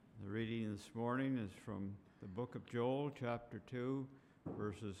reading this morning is from the book of Joel, chapter 2,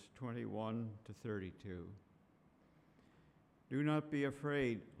 verses 21 to 32. Do not be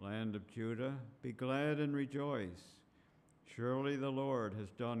afraid, land of Judah. Be glad and rejoice. Surely the Lord has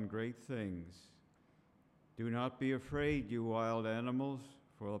done great things. Do not be afraid, you wild animals,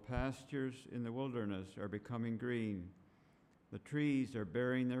 for the pastures in the wilderness are becoming green. The trees are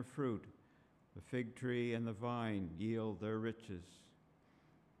bearing their fruit. The fig tree and the vine yield their riches.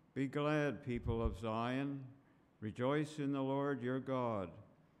 Be glad, people of Zion. Rejoice in the Lord your God,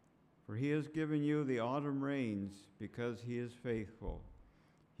 for he has given you the autumn rains because he is faithful.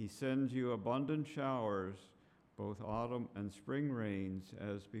 He sends you abundant showers, both autumn and spring rains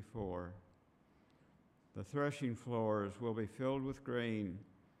as before. The threshing floors will be filled with grain.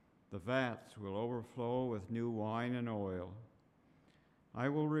 The vats will overflow with new wine and oil. I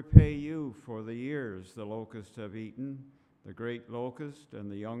will repay you for the years the locusts have eaten, the great locust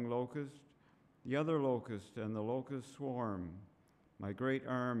and the young locust, the other locust and the locust swarm, my great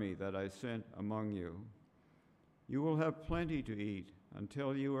army that I sent among you. You will have plenty to eat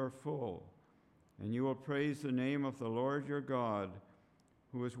until you are full, and you will praise the name of the Lord your God,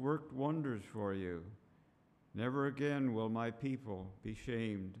 who has worked wonders for you. Never again will my people be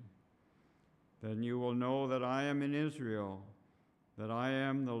shamed. Then you will know that I am in Israel, that I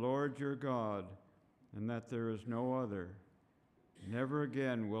am the Lord your God, and that there is no other. Never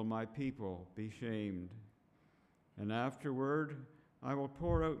again will my people be shamed. And afterward, I will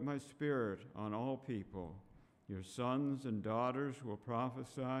pour out my spirit on all people. Your sons and daughters will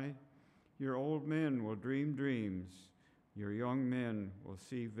prophesy. Your old men will dream dreams. Your young men will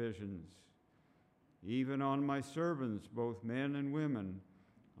see visions. Even on my servants, both men and women,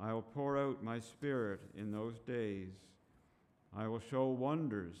 I will pour out my spirit in those days. I will show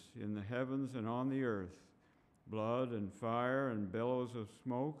wonders in the heavens and on the earth, blood and fire and billows of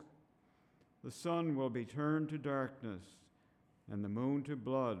smoke. The sun will be turned to darkness and the moon to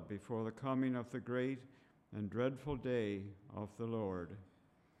blood before the coming of the great and dreadful day of the Lord.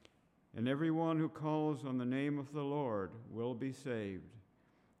 And everyone who calls on the name of the Lord will be saved.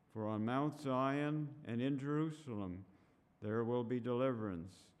 For on Mount Zion and in Jerusalem there will be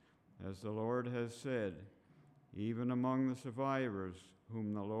deliverance, as the Lord has said, even among the survivors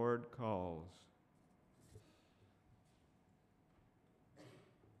whom the Lord calls.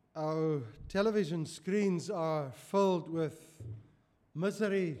 Our television screens are filled with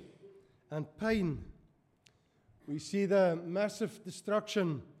misery and pain. We see the massive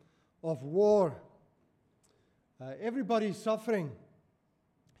destruction of war. Everybody's suffering.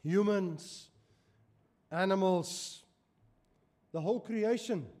 Humans, animals, the whole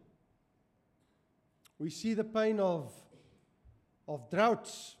creation. We see the pain of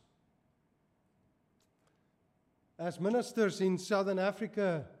droughts. As ministers in Southern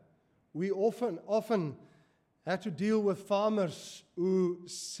Africa, we often had to deal with farmers who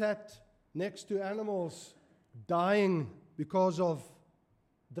sat next to animals dying because of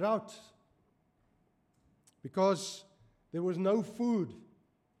drought, because there was no food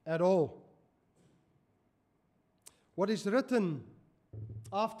at all. What is written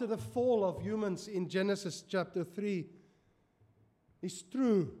after the fall of humans in Genesis chapter 3 is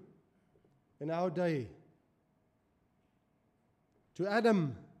true in our day. To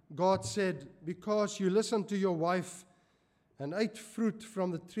Adam, God said, because you listened to your wife and ate fruit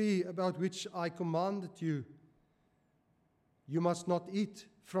from the tree about which I commanded you, you must not eat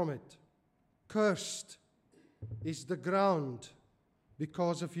from it. Cursed is the ground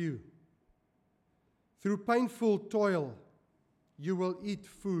because of you. Through painful toil, you will eat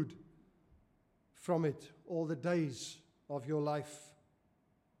food from it all the days of your life.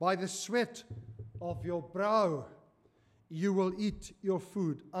 By the sweat of your brow, you will eat your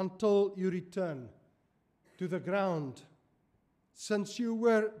food until you return to the ground, since you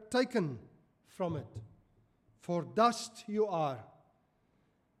were taken from it. For dust you are,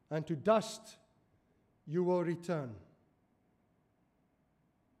 and to dust you will return.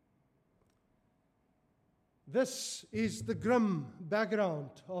 This is the grim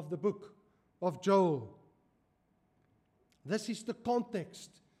background of the book of Joel. This is the context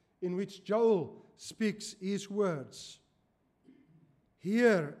in which Joel speaks his words.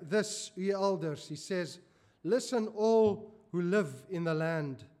 Hear this, ye elders, he says, listen all who live in the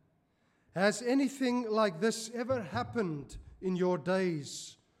land. Has anything like this ever happened in your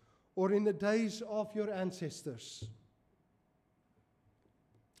days or in the days of your ancestors?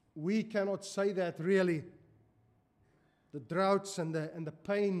 We cannot say that really. The droughts and the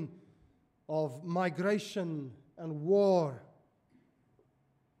pain of migration and war,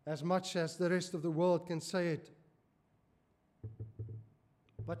 as much as the rest of the world can say it.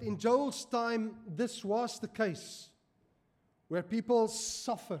 But in Joel's time, this was the case, where people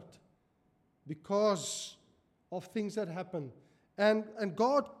suffered because of things that happened. And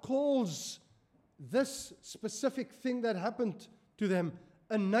God calls this specific thing that happened to them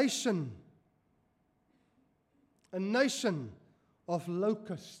a nation of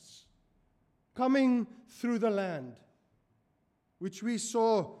locusts coming through the land, which we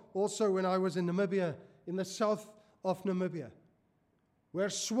saw also when I was in Namibia, in the south of Namibia, where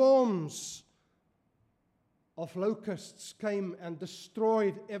swarms of locusts came and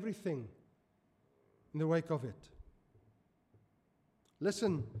destroyed everything in the wake of it.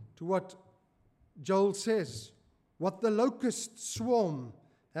 Listen to what Joel says. What the locust swarm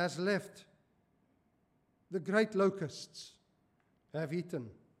has left, the great locusts have eaten.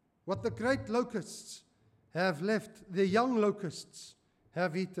 What the great locusts have left, the young locusts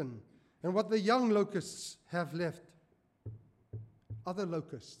have eaten. And what the young locusts have left, other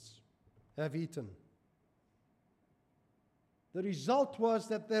locusts have eaten. The result was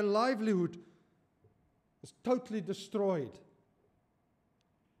that their livelihood was totally destroyed.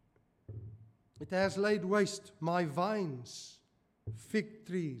 It has laid waste my vines, fig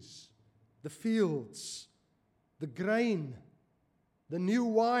trees, the fields, the grain, the new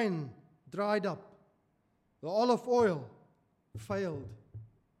wine dried up, the olive oil failed.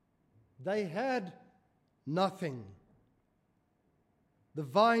 They had nothing. The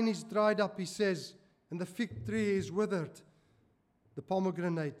vine is dried up, he says, and the fig tree is withered. The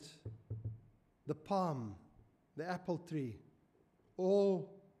pomegranate, the palm, the apple tree,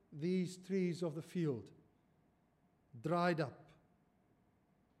 all these trees of the field dried up.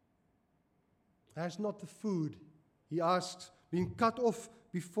 Has not the food, he asks, been cut off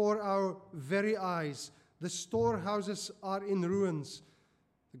before our very eyes? The storehouses are in ruins.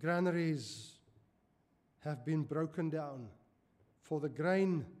 The granaries have been broken down, for the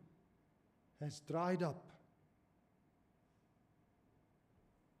grain has dried up.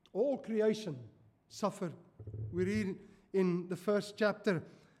 All creation suffered. We read in the first chapter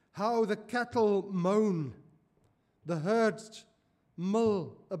how the cattle moan, the herds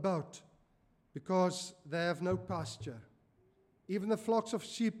mill about because they have no pasture. Even the flocks of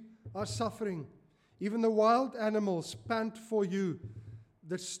sheep are suffering. Even the wild animals pant for you.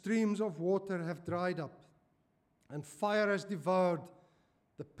 The streams of water have dried up, and fire has devoured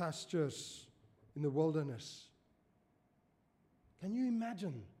the pastures in the wilderness. Can you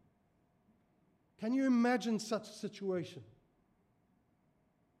imagine? Can you imagine such a situation?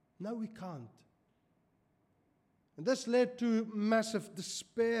 No, we can't. And this led to massive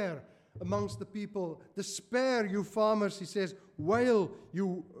despair amongst the people. Despair, you farmers, he says. Wail,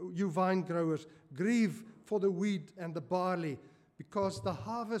 you vine growers. Grieve for the wheat and the barley, because the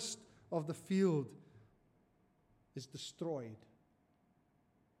harvest of the field is destroyed.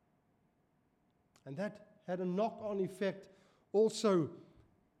 And that had a knock-on effect also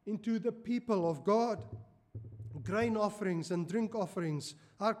into the people of God. Grain offerings and drink offerings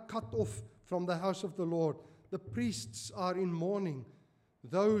are cut off from the house of the Lord. The priests are in mourning,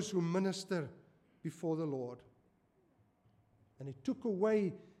 those who minister before the Lord. And it took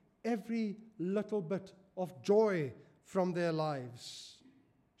away every little bit of joy from their lives.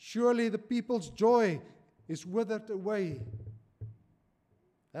 Surely the people's joy is withered away.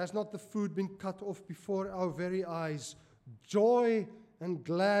 Has not the food been cut off before our very eyes? Joy and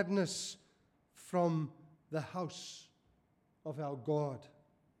gladness from the house of our God.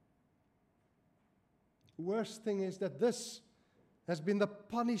 The worst thing is that this has been the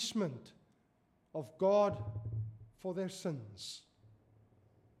punishment of God for their sins.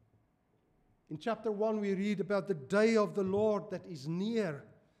 In chapter 1, we read about the day of the Lord that is near.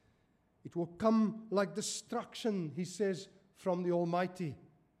 It will come like destruction, he says, from the Almighty.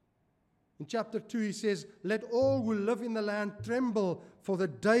 In chapter 2, he says, let all who live in the land tremble, for the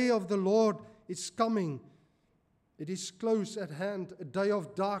day of the Lord is coming. It is close at hand, a day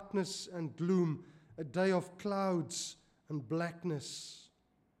of darkness and gloom, a day of clouds and blackness.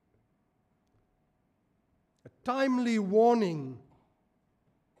 A timely warning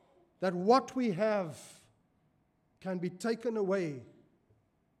that what we have can be taken away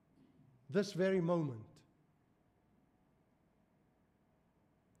this very moment.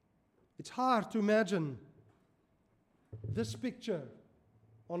 It's hard to imagine this picture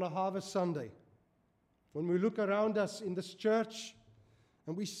on a Harvest Sunday. When we look around us in this church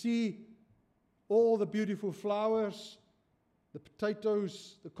and we see all the beautiful flowers, the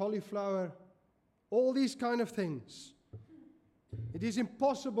potatoes, the cauliflower, all these kind of things. It is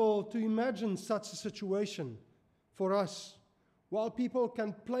impossible to imagine such a situation for us while people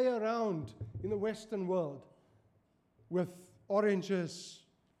can play around in the Western world with oranges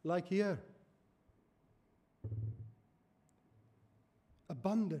like here.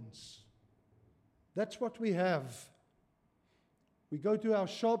 Abundance. That's what we have. We go to our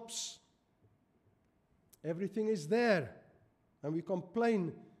shops, everything is there, and we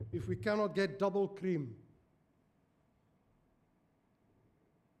complain if we cannot get double cream.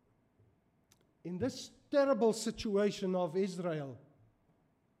 In this terrible situation of Israel,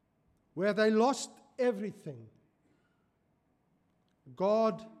 where they lost everything,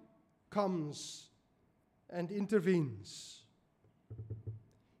 God comes and intervenes.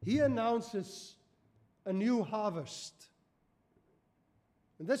 He announces a new harvest.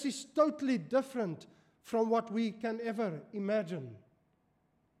 And this is totally different from what we can ever imagine.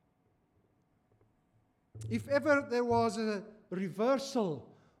 If ever there was a reversal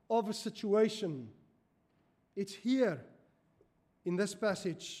of a situation, it's here in this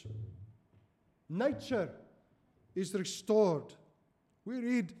passage. Nature is restored. We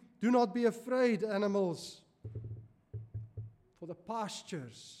read, "Do not be afraid, animals, for the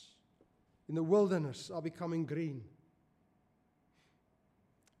pastures in the wilderness are becoming green."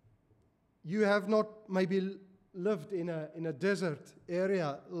 You have not maybe lived in a desert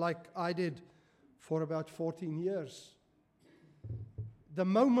area like I did for about 14 years. The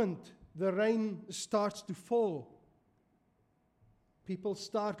moment the rain starts to fall, people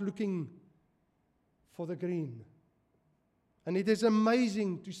start looking for the green. And it is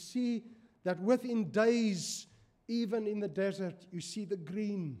amazing to see that within days, even in the desert, you see the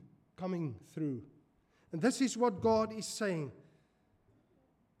green coming through. And this is what God is saying.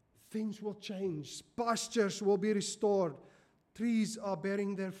 Things will change. Pastures will be restored. Trees are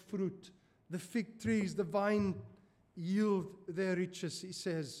bearing their fruit. The fig trees, the vine yield their riches, he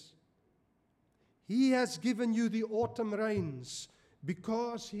says. He has given you the autumn rains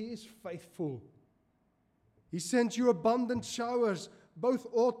because he is faithful. He sends you abundant showers, both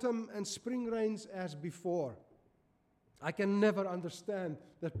autumn and spring rains as before. I can never understand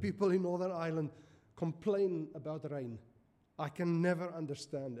that people in Northern Ireland complain about rain. I can never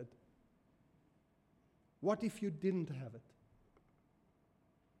understand it. What if you didn't have it?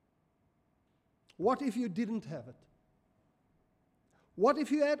 What if you didn't have it? What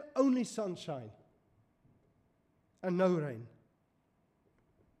if you had only sunshine and no rain?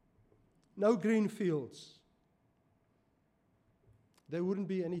 No green fields. There wouldn't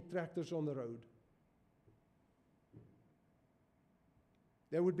be any tractors on the road.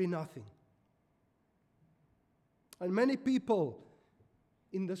 There would be nothing. And many people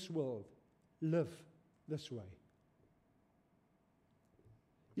in this world live this way.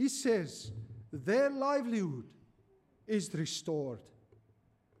 He says their livelihood is restored.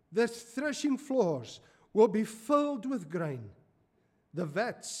 Their threshing floors will be filled with grain. The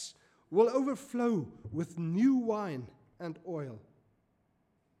vats will overflow with new wine and oil.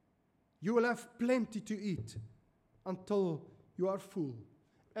 You will have plenty to eat until you are full.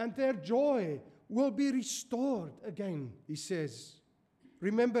 And their joy will be restored again, he says.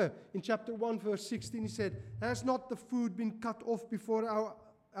 Remember, in chapter 1, verse 16, he said, "Has not the food been cut off before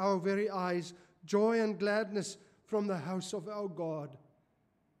our very eyes, joy and gladness from the house of our God?"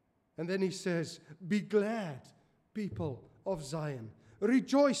 And then he says, "Be glad, people of Zion.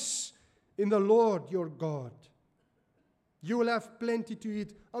 Rejoice in the Lord your God. You will have plenty to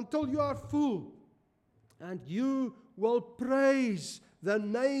eat until you are full, and you will praise the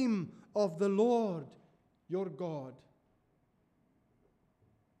name of the Lord your God."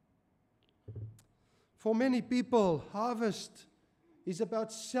 For many people, harvest is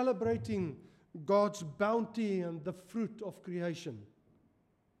about celebrating God's bounty and the fruit of creation.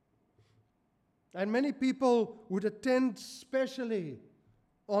 And many people would attend specially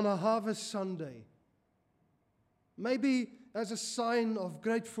on a harvest Sunday, maybe as a sign of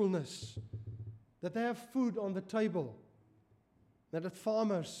gratefulness that they have food on the table, that the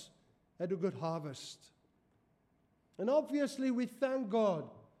farmers had a good harvest. And obviously we thank God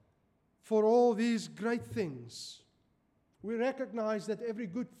for all these great things. We recognize that every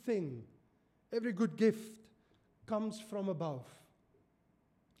good thing, every good gift comes from above.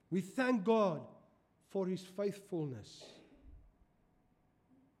 We thank God for his faithfulness.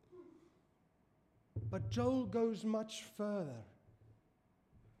 But Joel goes much further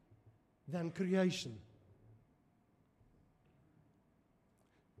than creation.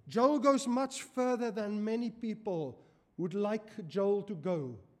 Joel goes much further than many people would like Joel to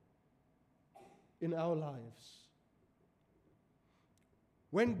go in our lives.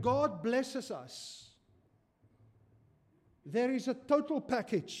 When God blesses us, there is a total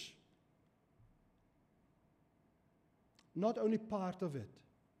package, not only part of it.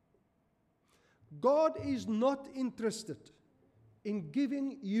 God is not interested in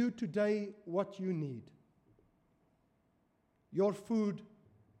giving you today what you need. Your food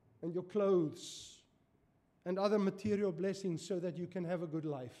and your clothes and other material blessings so that you can have a good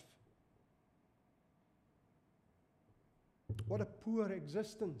life. What a poor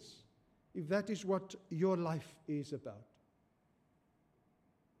existence if that is what your life is about.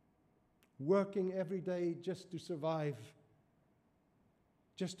 Working every day just to survive,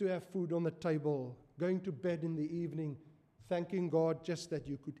 just to have food on the table, going to bed in the evening, thanking God just that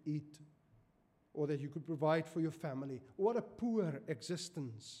you could eat or that you could provide for your family. What a poor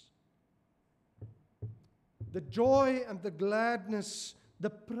existence. The joy and the gladness, the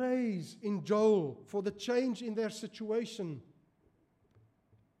praise in Joel for the change in their situation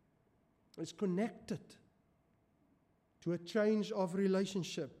is connected to a change of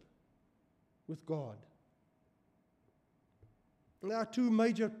relationship with God. There are two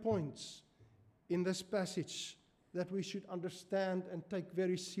major points in this passage that we should understand and take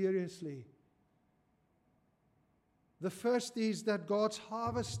very seriously. The first is that God's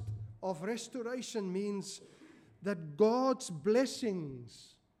harvest of restoration means that God's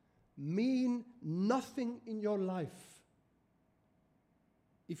blessings mean nothing in your life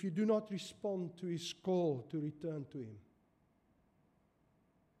if you do not respond to His call to return to Him.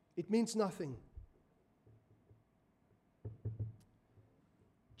 It means nothing.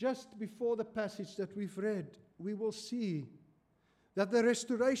 Just before the passage that we've read, we will see that the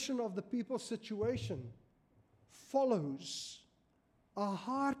restoration of the people's situation follows a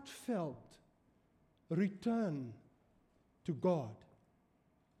heartfelt return to God.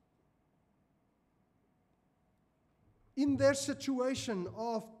 In their situation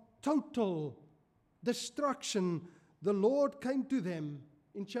of total destruction, the Lord came to them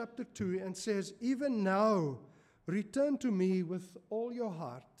in chapter 2 and says, "Even now, return to me with all your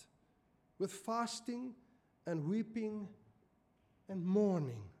heart, with fasting and weeping and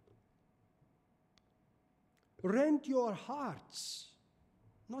mourning." Rend your hearts,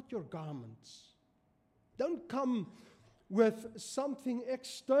 not your garments. Don't come with something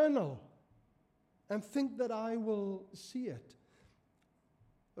external and think that I will see it.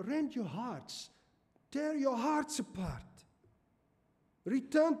 Rend your hearts. Tear your hearts apart.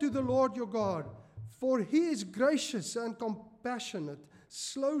 Return to the Lord your God, for He is gracious and compassionate,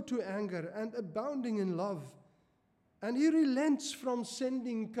 slow to anger and abounding in love, and He relents from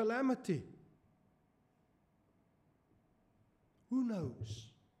sending calamity. Who knows?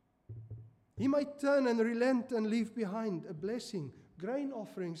 He might turn and relent and leave behind a blessing, grain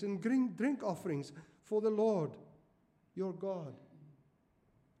offerings and drink offerings for the Lord your God.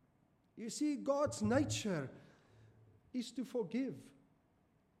 You see, God's nature is to forgive.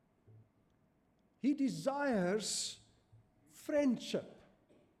 He desires friendship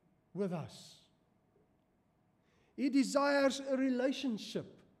with us. He desires a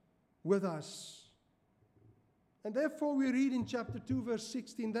relationship with us. And therefore we read in chapter 2, verse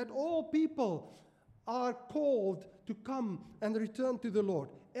 16, that all people are called to come and return to the Lord.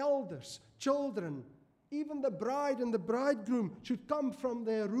 Elders, children, even the bride and the bridegroom should come from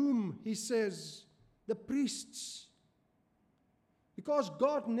their room, he says, the priests. Because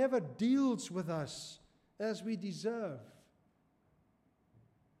God never deals with us as we deserve.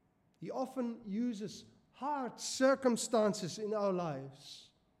 He often uses hard circumstances in our lives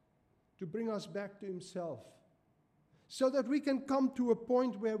to bring us back to Himself, so that we can come to a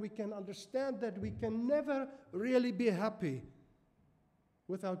point where we can understand that we can never really be happy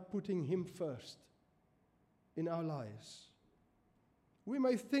without putting Him first in our lives. We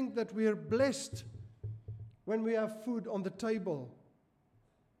may think that we are blessed when we have food on the table,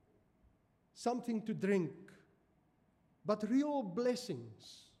 something to drink, but real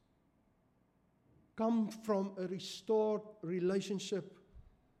blessings come from a restored relationship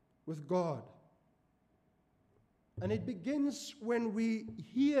with God. And it begins when we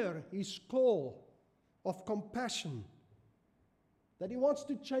hear His call of compassion, that He wants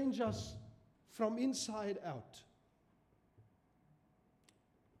to change us from inside out,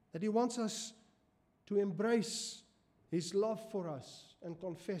 that He wants us to embrace His love for us and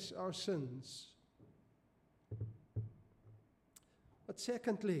confess our sins. But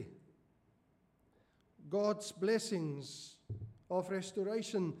secondly, God's blessings of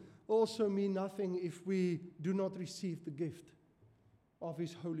restoration also mean nothing if we do not receive the gift of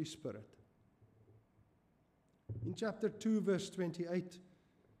His Holy Spirit. In chapter 2, verse 28,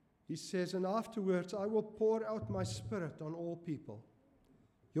 He says, "And afterwards I will pour out my Spirit on all people.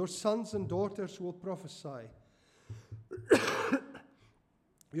 Your sons and daughters will prophesy.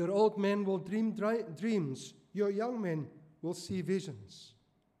 Your old men will dream dreams. Your young men will see visions.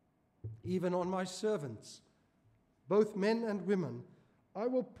 Even on my servants, both men and women. I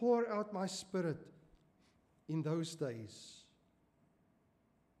will pour out my Spirit in those days.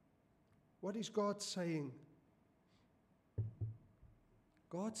 What is God saying?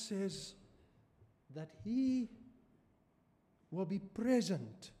 God says that He will be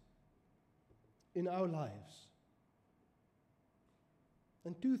present in our lives.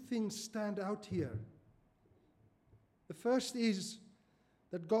 And two things stand out here. The first is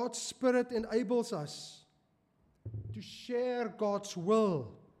that God's Spirit enables us to share God's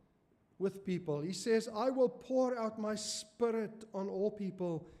will with people. He says, I will pour out my Spirit on all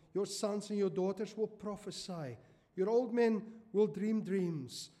people. Your sons and your daughters will prophesy. Your old men will dream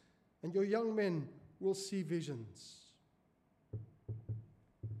dreams, and your young men will see visions.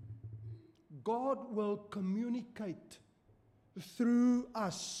 God will communicate through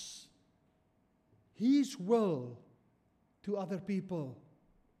us His will to other people.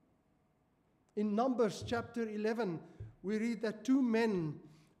 In Numbers chapter 11, we read that two men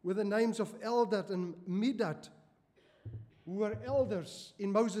with the names of Eldad and Medad, who were elders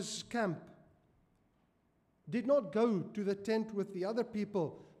in Moses' camp, did not go to the tent with the other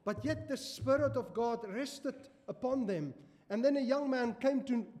people, but yet the Spirit of God rested upon them. And then a young man came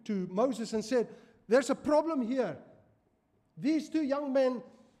to Moses and said, there's a problem here. These two young men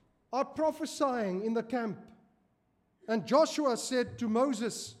are prophesying in the camp. And Joshua said to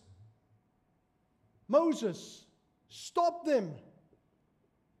Moses, Moses, stop them.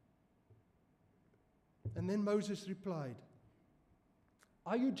 And then Moses replied,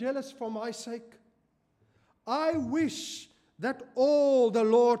 are you jealous for my sake? I wish that all the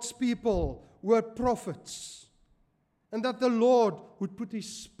Lord's people were prophets, and that the Lord would put His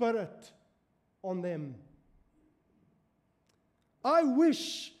Spirit on them. I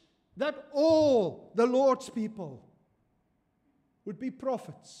wish that all the Lord's people would be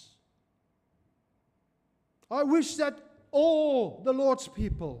prophets. I wish that all the Lord's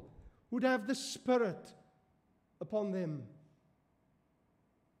people would have the Spirit upon them.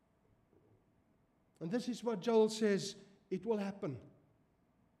 And this is what Joel says, it will happen.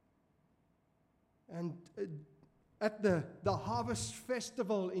 And at the harvest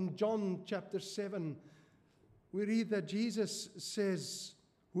festival in John chapter 7, we read that Jesus says,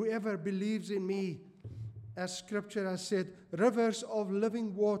 whoever believes in me, as Scripture has said, rivers of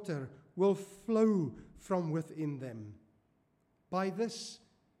living water will flow from within them. By this,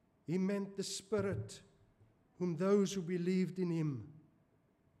 He meant the Spirit, whom those who believed in Him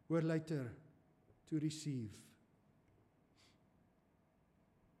were later to receive.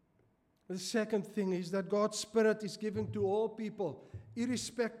 The second thing is that God's Spirit is given to all people,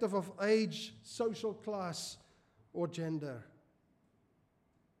 irrespective of age, social class, or gender.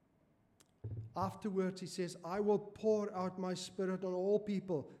 Afterwards, He says, I will pour out my Spirit on all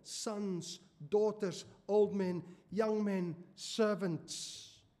people, sons, daughters, old men, young men,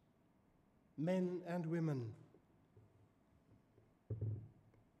 servants, men and women.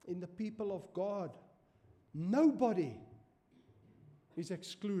 In the people of God, nobody is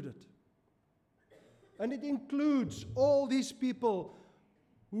excluded. And it includes all these people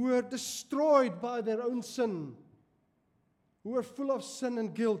who were destroyed by their own sin, who were full of sin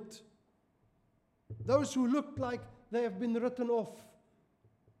and guilt, those who look like they have been written off.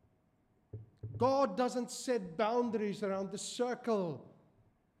 God doesn't set boundaries around the circle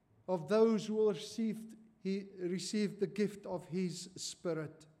of those who will receive the gift of His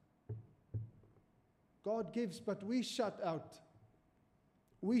Spirit. God gives, but we shut out.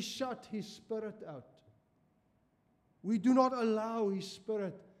 We shut His Spirit out. We do not allow His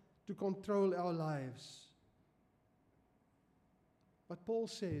Spirit to control our lives. But Paul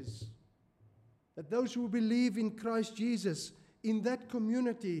says that those who believe in Christ Jesus, in that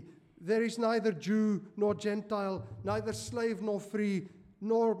community, there is neither Jew nor Gentile, neither slave nor free,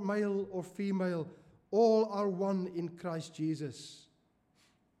 nor male or female. All are one in Christ Jesus.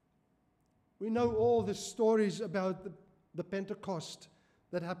 We know all the stories about the Pentecost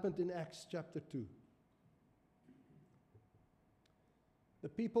that happened in Acts chapter 2. The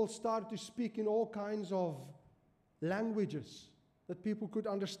people started to speak in all kinds of languages that people could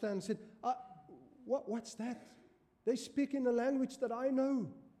understand. Said, what's that? They speak in a language that I know.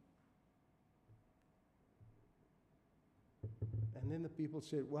 And then the people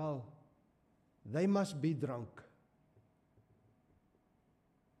said, well, they must be drunk.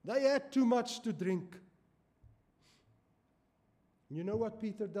 They had too much to drink. You know what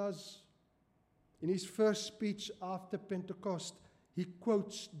Peter does? In his first speech after Pentecost, he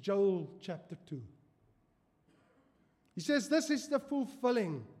quotes Joel chapter 2. He says, this is the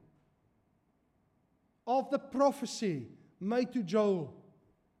fulfilling of the prophecy made to Joel,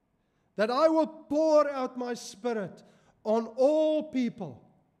 that I will pour out my Spirit on all people.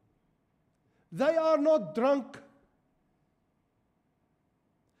 They are not drunk.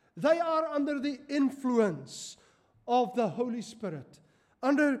 They are under the influence of the Holy Spirit,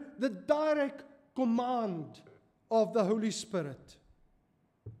 under the direct command of the Holy Spirit.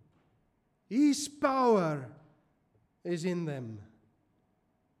 His power is in them.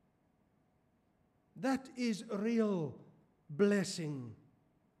 That is real blessing.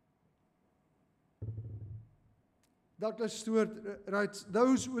 Douglas Stewart writes,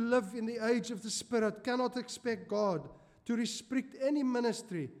 those who live in the age of the Spirit cannot expect God to restrict any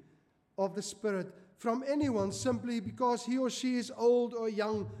ministry of the Spirit from anyone simply because he or she is old or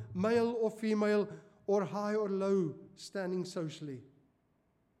young, male or female, or high or low standing socially.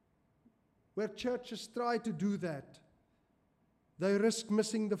 Where churches try to do that, they risk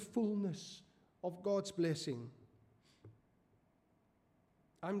missing the fullness of God's blessing.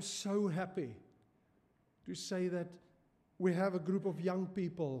 I'm so happy to say that we have a group of young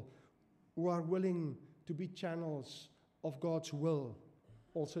people who are willing to be channels of God's will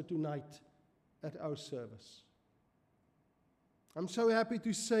also tonight at our service. I'm so happy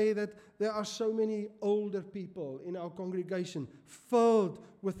to say that there are so many older people in our congregation filled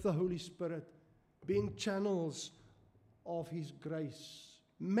with the Holy Spirit, being channels of His grace,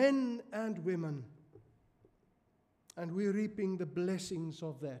 men and women. And we're reaping the blessings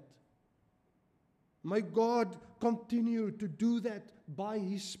of that. May God continue to do that by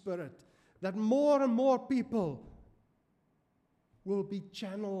His Spirit, that more and more people will be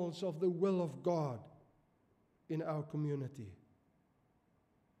channels of the will of God in our community.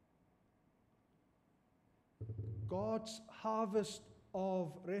 God's harvest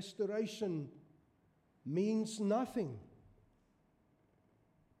of restoration means nothing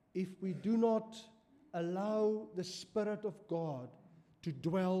if we do not allow the Spirit of God to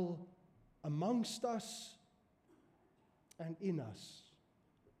dwell amongst us and in us.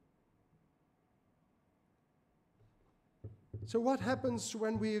 So what happens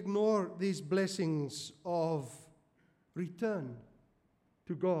when we ignore these blessings of return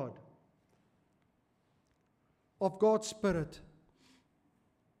to God, of God's Spirit?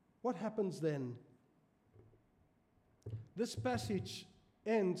 What happens then? This passage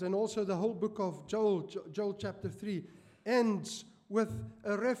ends, and also the whole book of Joel chapter 3, ends with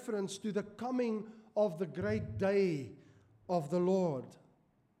a reference to the coming of the great day of the Lord.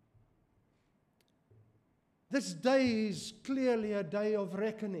 This day is clearly a day of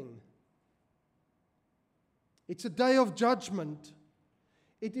reckoning. It's a day of judgment.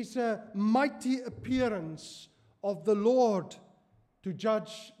 It is a mighty appearance of the Lord to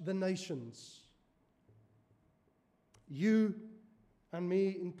judge the nations, you and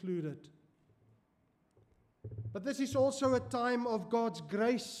me included. But this is also a time of God's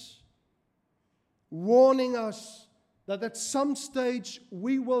grace, warning us that at some stage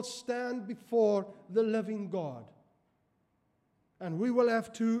we will stand before the living God. And we will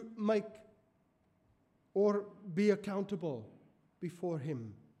have to make or be accountable before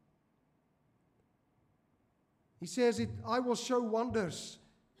Him. He says, I will show wonders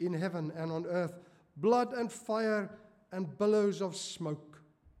in heaven and on earth, blood and fire and billows of smoke.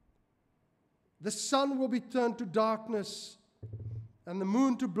 The sun will be turned to darkness and the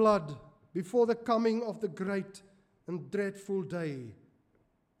moon to blood before the coming of the great and dreadful day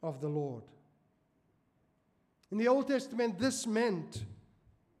of the Lord. In the Old Testament, this meant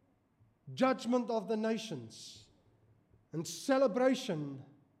judgment of the nations and celebration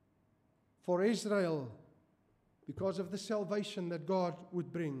for Israel because of the salvation that God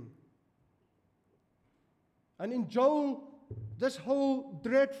would bring. And in Joel, this whole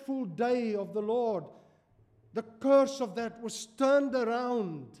dreadful day of the Lord, the curse of that was turned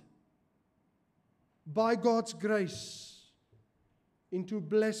around by God's grace into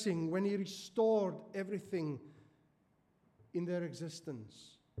blessing when He restored everything in their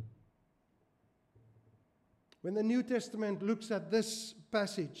existence. When the New Testament looks at this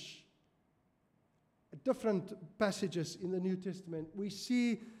passage, different passages in the New Testament, we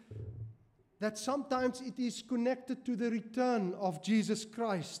see that sometimes it is connected to the return of Jesus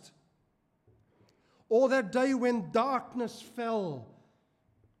Christ, or that day when darkness fell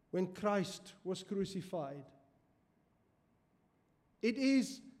when Christ was crucified. It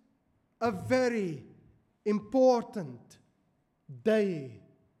is a very important day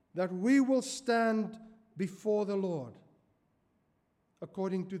that we will stand before the Lord,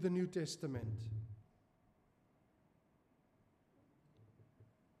 according to the New Testament.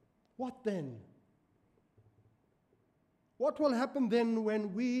 What then? What will happen then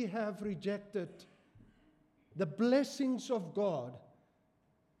when we have rejected the blessings of God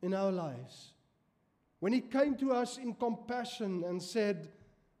in our lives. When He came to us in compassion and said,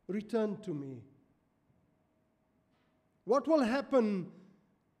 "Return to me." What will happen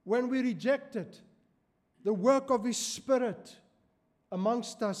when we rejected the work of His Spirit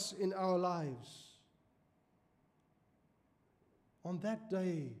amongst us in our lives? On that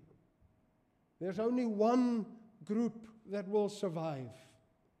day, there's only one group that will survive.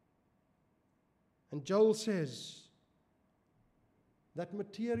 And Joel says that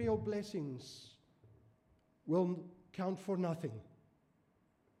material blessings will count for nothing.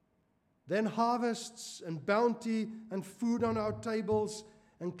 Then harvests and bounty and food on our tables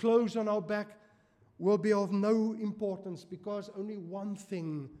and clothes on our back will be of no importance, because only one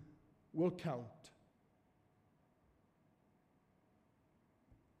thing will count.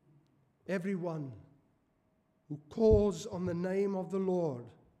 Everyone who calls on the name of the Lord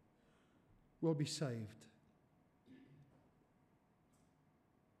will be saved.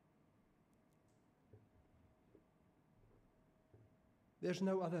 There's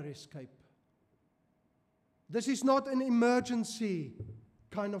no other escape. This is not an emergency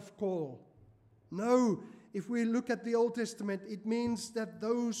kind of call. No, if we look at the Old Testament, it means that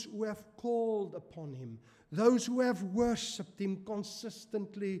those who have called upon Him, those who have worshipped Him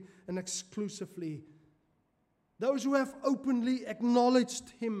consistently and exclusively, those who have openly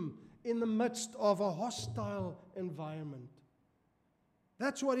acknowledged Him in the midst of a hostile environment.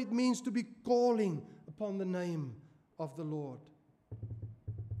 That's what it means to be calling upon the name of the Lord.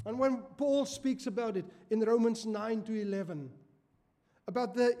 And when Paul speaks about it in Romans 9 to 11,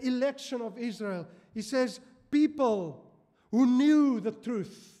 about the election of Israel, he says, people who knew the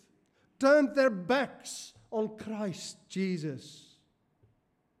truth turned their backs on Christ Jesus.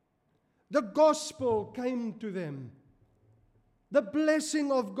 The gospel came to them. The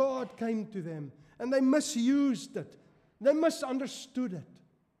blessing of God came to them, and they misused it. They misunderstood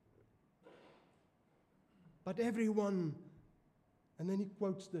it. But everyone, and then he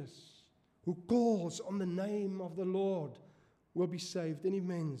quotes this, who calls on the name of the Lord will be saved. And he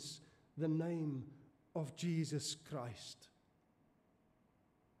means the name of Jesus Christ.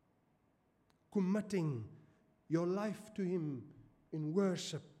 Committing your life to Him in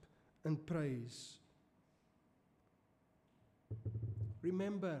worship and praise.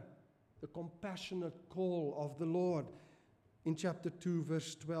 Remember the compassionate call of the Lord in chapter 2,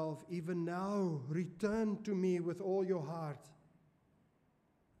 verse 12. Even now, return to me with all your heart.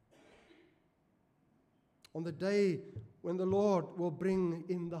 On the day when the Lord will bring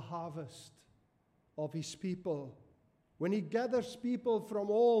in the harvest of His people, when He gathers people from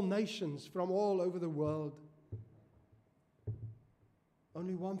all nations, from all over the world,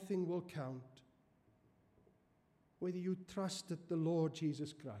 only one thing will count: whether you trusted the Lord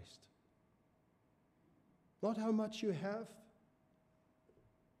Jesus Christ. Not how much you have,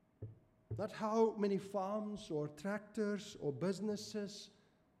 not how many farms or tractors or businesses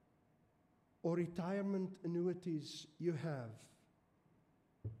or retirement annuities you have,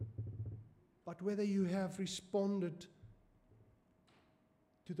 but whether you have responded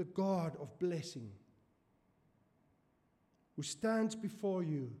to the God of blessing who stands before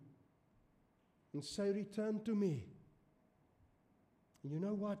you and say, return to me. And you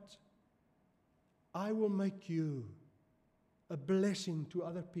know what? I will make you a blessing to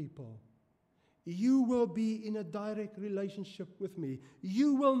other people. You will be in a direct relationship with me.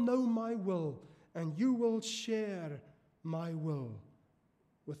 You will know my will, and you will share my will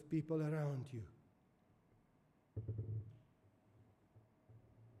with people around you.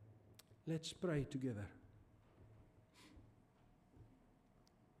 Let's pray together.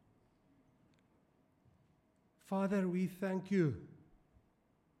 Father, we thank you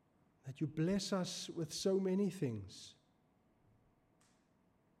that you bless us with so many things.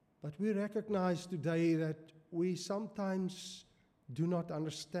 But we recognize today that we sometimes do not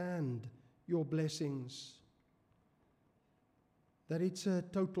understand your blessings, that it's a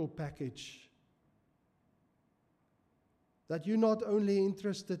total package, that you're not only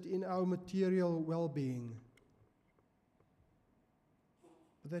interested in our material well-being,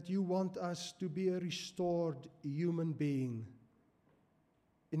 but that you want us to be a restored human being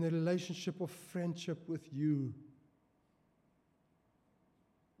in a relationship of friendship with you.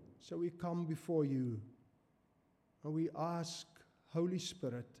 So we come before you and we ask, Holy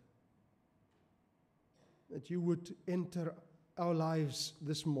Spirit, that you would enter our lives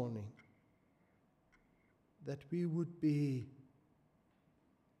this morning, that we would be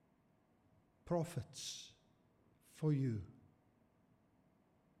prophets for you,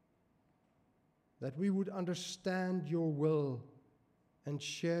 that we would understand your will and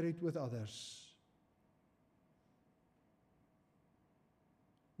share it with others.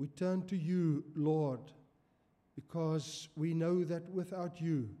 We turn to you, Lord, because we know that without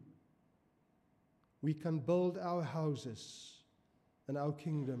you, we can build our houses and our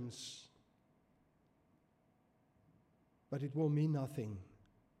kingdoms, but it will mean nothing.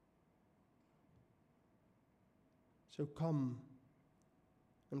 So come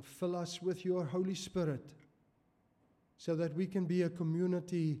and fill us with your Holy Spirit so that we can be a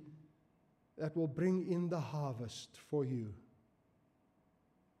community that will bring in the harvest for you.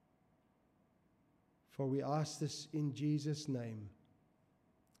 For we ask this in Jesus' name.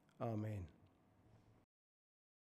 Amen.